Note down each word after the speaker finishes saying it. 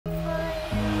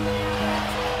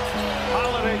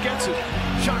Holiday gets it.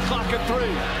 Shot clock at 3.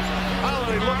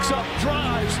 Holiday looks up,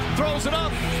 drives, throws it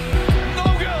up. No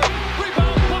good.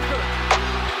 Rebound, Booker.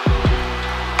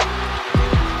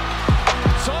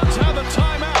 Suns have a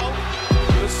timeout.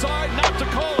 Decide not to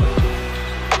call it.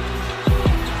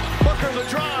 Booker the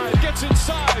drive, gets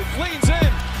inside, leans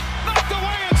in. Knocked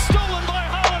away and stolen by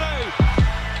Holiday.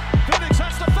 Phoenix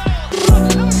has to foul.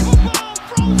 Antetokounmpo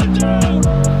throws it down.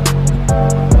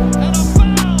 And a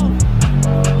foul.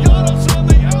 Giannis on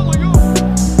the alley-oop.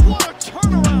 What a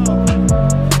turnaround.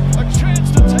 A chance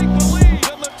to take the lead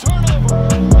and the turnover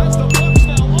as the Bucks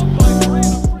now up by 3.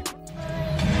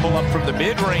 Pull up from the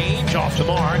mid-range, off the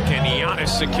mark, and Giannis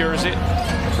secures it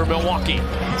for Milwaukee.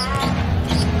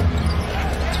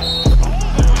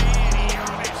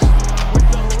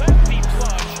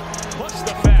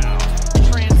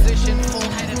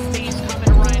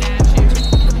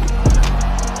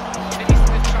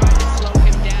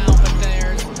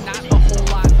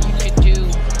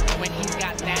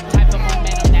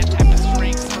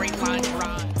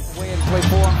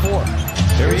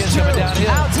 There he is coming downhill.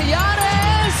 Out to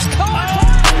Giannis.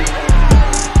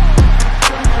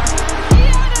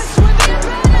 Giannis with the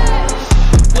advantage.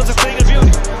 Was a thing of beauty.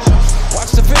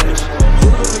 Watch the finish. A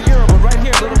little bit of a Euro, but right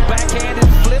here, a little backhanded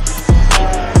flip.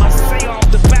 Must say off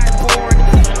the backboard.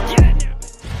 Get it now.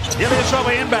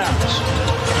 Ilyasova inbounds.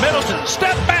 Middleton,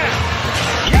 step back.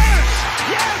 Yes!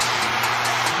 Yes!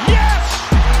 Yes!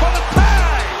 For the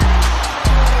tie!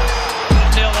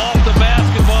 Nil off the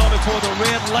basketball before the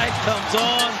red light comes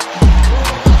on.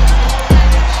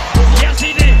 Yes,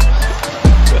 he did.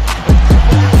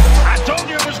 I told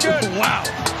you it was good. Wow.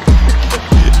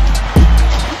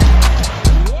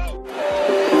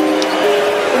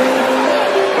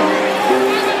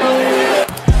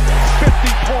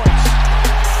 50 points.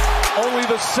 Only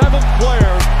the 7th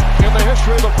player in the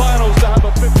history of the finals to have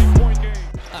a 50-point game.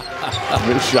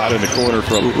 This shot in the corner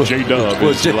from J-Dub.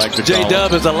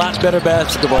 J-Dub is a lot better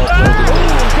basketball player.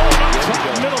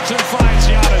 Middleton finds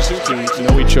Giannis, who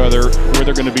know each other, where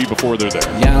they're going to be before they're there.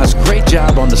 Giannis, great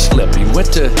job on the slip. He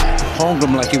went to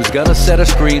Holmgren like he was going to set a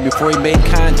screen before he made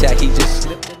contact. He just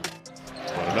slipped it.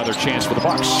 But another chance for the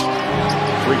Bucks.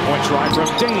 3-point try from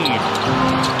Dame.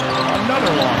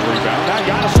 Another long rebound. Now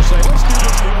Giannis will say, let's do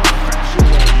this the old-fashioned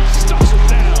way. He stuffs it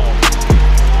down.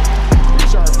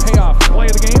 Here's our payoff play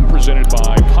of the game, presented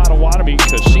by Potawatomi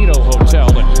Casino Hotel.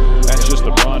 And that's just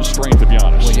the broad strength of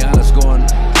Giannis. Well, Giannis going a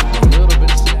little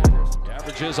bit standard.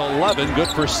 Averages 11, good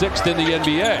for 6th in the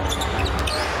NBA.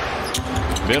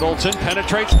 Middleton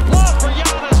penetrates. Block for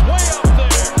Giannis, way up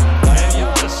there. And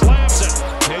Giannis slams it.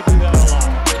 They do that a lot.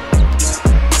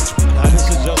 Now this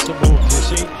is just a move. You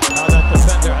see how that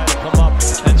defender had to come up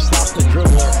and stop the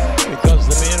dribbler because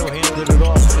the man who handed it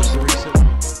off is the recipient.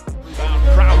 Rebound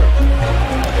Crowder.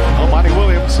 Monty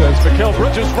Williams says Mikal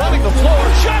Bridges running the floor.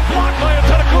 Shot blocked by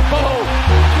Antetokounmpo.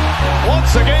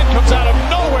 Once again comes out of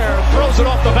nowhere and throws it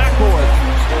off the backboard.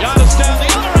 Giannis down the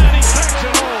other end. He cracks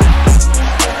it home.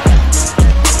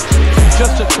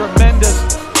 Just a tremendous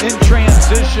in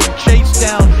transition chase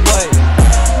down play.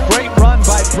 Great run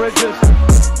by Bridges.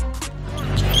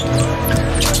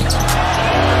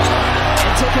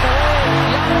 Take it away.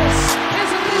 Giannis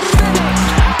isn't this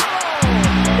finished.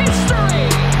 History.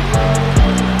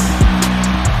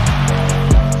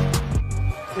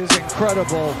 Is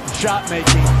incredible shot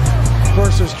making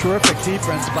versus terrific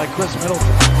defense by Chris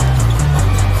Middleton.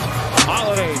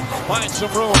 Holiday finds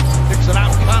some room. Kicks it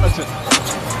out. Connaughton.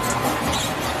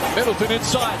 Middleton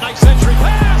inside. Nice entry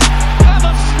pass. And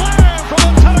a slam from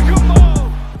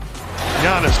Antetokounmpo.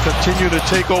 Giannis continue to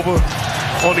take over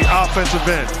on the offensive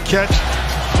end. Catch,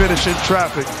 finish in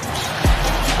traffic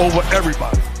over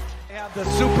everybody. They have the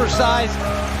supersized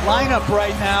lineup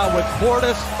right now with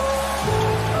Portis,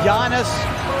 Giannis,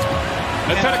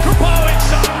 Antetokounmpo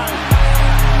inside.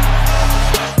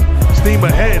 Steam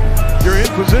ahead, you're in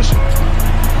position.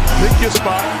 Pick your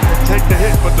spot and take the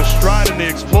hit, but the stride and the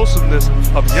explosiveness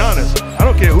of Giannis, I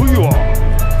don't care who you are,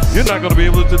 you're not going to be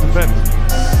able to defend it.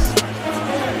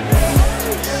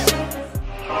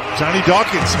 Johnny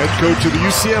Dawkins, head coach of the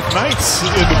UCF Knights,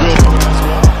 in the building as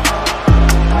well.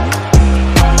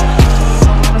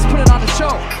 Let's put it on the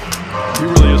show. He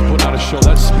really has put out a show.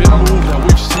 That spin move that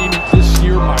we've seen this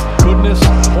year, my goodness,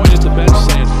 pointed to the bench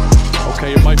saying,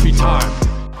 okay, it might be time.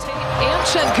 And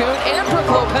Şengün and Brook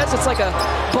Lopez. It's like a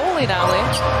bowling alley.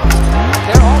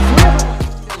 They're all 3 of them.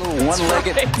 A little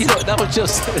one-legged, you know, that was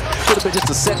just, could have been just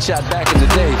a set shot back in the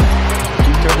day.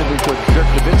 He turned it into Dirk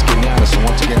Nowitzki and Giannis, and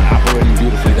once again operating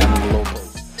beautifully down in the low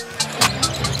post.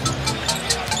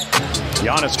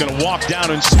 Giannis going to walk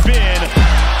down and spin.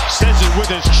 Sends it with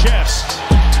his chest.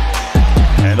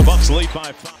 And the Bucks lead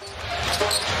by 5.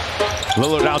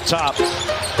 Lillard out top.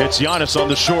 It's Giannis on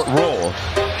the short roll.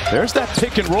 There's that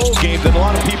pick and roll game that a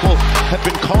lot of people have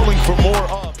been calling for more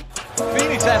of.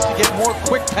 Phoenix has to get more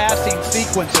quick passing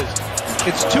sequences.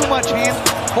 It's too much hand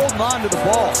holding on to the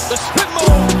ball. The spin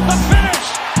move, the finish.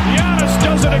 Giannis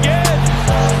does it again.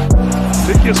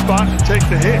 Pick your spot and take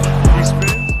the hit. He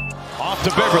spins. Off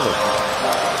to Beverly.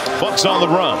 Bucks on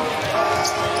the run.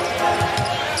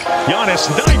 Giannis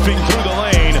knifing through the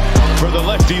lane for the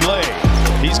lefty leg.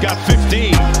 He's got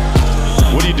 15.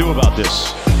 What do you do about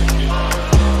this?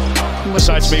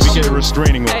 Besides maybe get a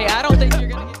restraining order. Hey, I don't think you're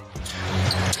going to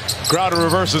get... Crowder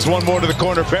reverses one more to the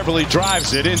corner. Beverly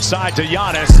drives it inside to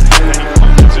Giannis. And then he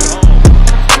punches it home.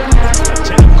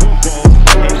 Antetokounmpo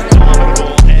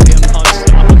indomitable and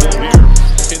unstoppable here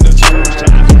in the first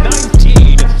half.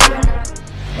 19.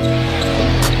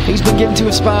 He's been getting to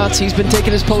his spots. He's been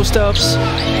taking his post-ups.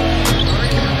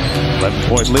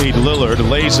 11-point lead. Lillard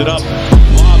lays it up.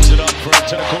 Lobs it up for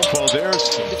Antetokounmpo.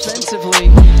 There's Defensively,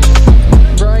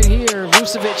 right here,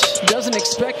 Vucevic doesn't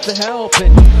expect the help.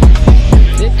 And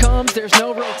it comes, there's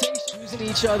no rotation. Using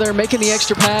each other, making the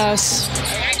extra pass.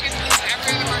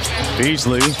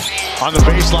 Beasley on the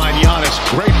baseline. Giannis,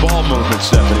 great ball movement,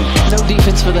 Stephanie. No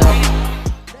defense for that.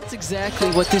 That's exactly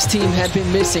what this team had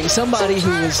been missing. Somebody who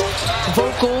was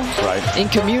vocal in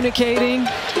communicating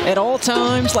at all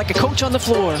times, like a coach on the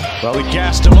floor. Well, he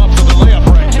gassed him up for the layup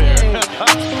right there.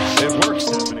 It works,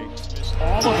 Stephanie.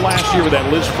 All of last year with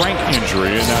that Liz Frank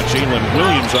injury, and now Jalen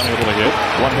Williams unable to hit.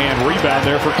 One-hand rebound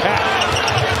there for Cat.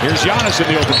 Here's Giannis in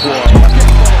the open floor.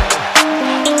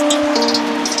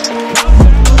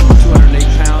 208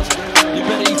 pounds. You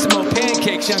better eat some more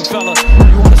pancakes, young fella.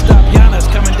 You want to stop Giannis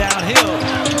coming downhill.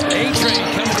 A-Train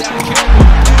coming down the hill.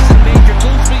 Major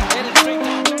Goofy headed straight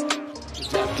down. Good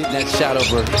job getting that shot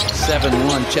over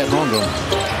 7-1 Chet Holmgren.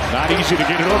 Not easy to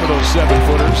get it over those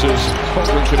 7-footers, as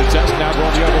Holmgren could attest. Now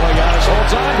going the other way. Giannis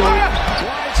holds on to it.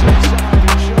 Glides inside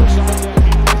and shows off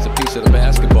that. It's a piece of the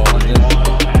basketball, and then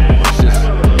it's just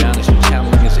Giannis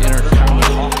channeling his inner Tony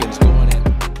Hawkins going in.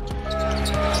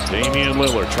 Damian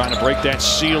Lillard trying to break that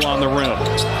seal on the rim.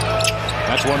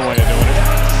 That's one way of doing it.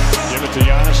 Give it to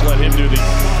Giannis, let him do the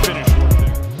finish work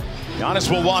there.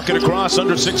 Giannis will walk it across.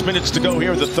 Under 6 minutes to go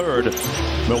here, the third.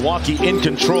 Milwaukee in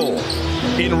control.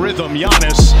 In rhythm,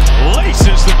 Giannis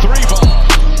laces the three ball.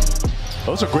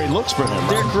 Those are great looks for him.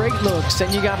 They're great looks.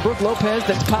 And you got Brook Lopez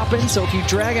that's popping, so if you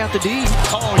drag out the D.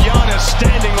 Oh, Giannis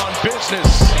standing on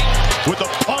business with a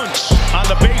punch on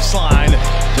the baseline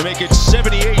to make it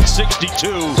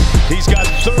 78-62. He's got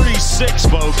 36,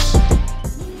 folks.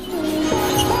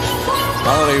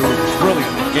 Holiday really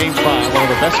game 5, one of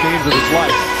the best games of his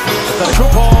life.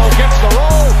 Antetokounmpo gets the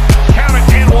roll. Count it,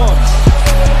 and one.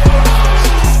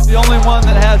 The only one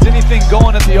that has anything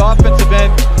going at the offensive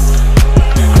end.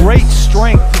 Great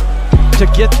strength to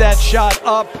get that shot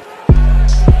up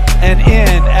and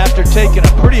in after taking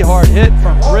a pretty hard hit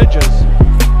from Bridges.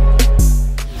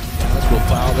 We'll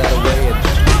foul that away, and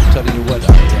I'm telling you what,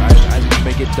 I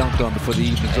may get dunked on before the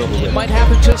evening's over with. It might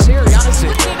happen just here. Giannis, You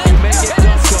may get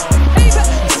dunked on.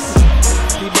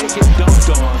 You may get dunked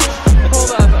on.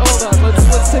 hold on.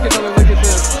 Let's take another look at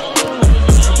this. A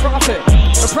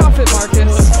profit,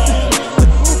 Marcus.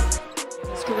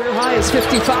 His career high is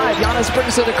 55. Giannis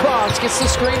brings it across, gets the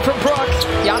screen from Brook.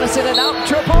 Giannis in and out,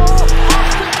 triple. Off the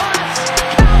glass.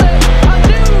 Count it. A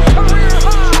new career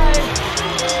high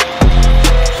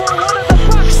for one of the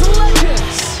Bucks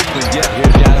legends. Yeah,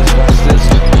 here's Giannis, watch this. A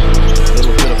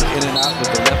little bit of an in and out with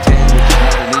the left hand, which is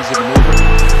not an easy maneuver.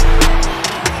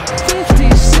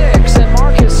 56, and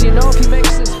Marcus, you know if he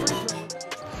makes this free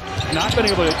throw. Not been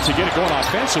able to get it going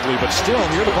offensively, but still,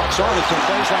 near the Bucks are with some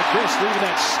plays like this, leaving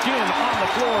that skin on the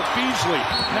floor of Beasley.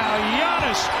 Now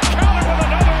Giannis counting with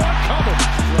another one coming.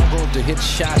 Struggled to hit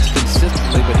shots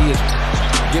consistently, but he has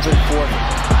given forth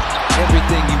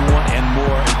everything you want and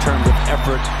more in terms of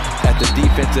effort at the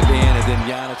defensive end, and then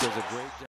Giannis does a great job.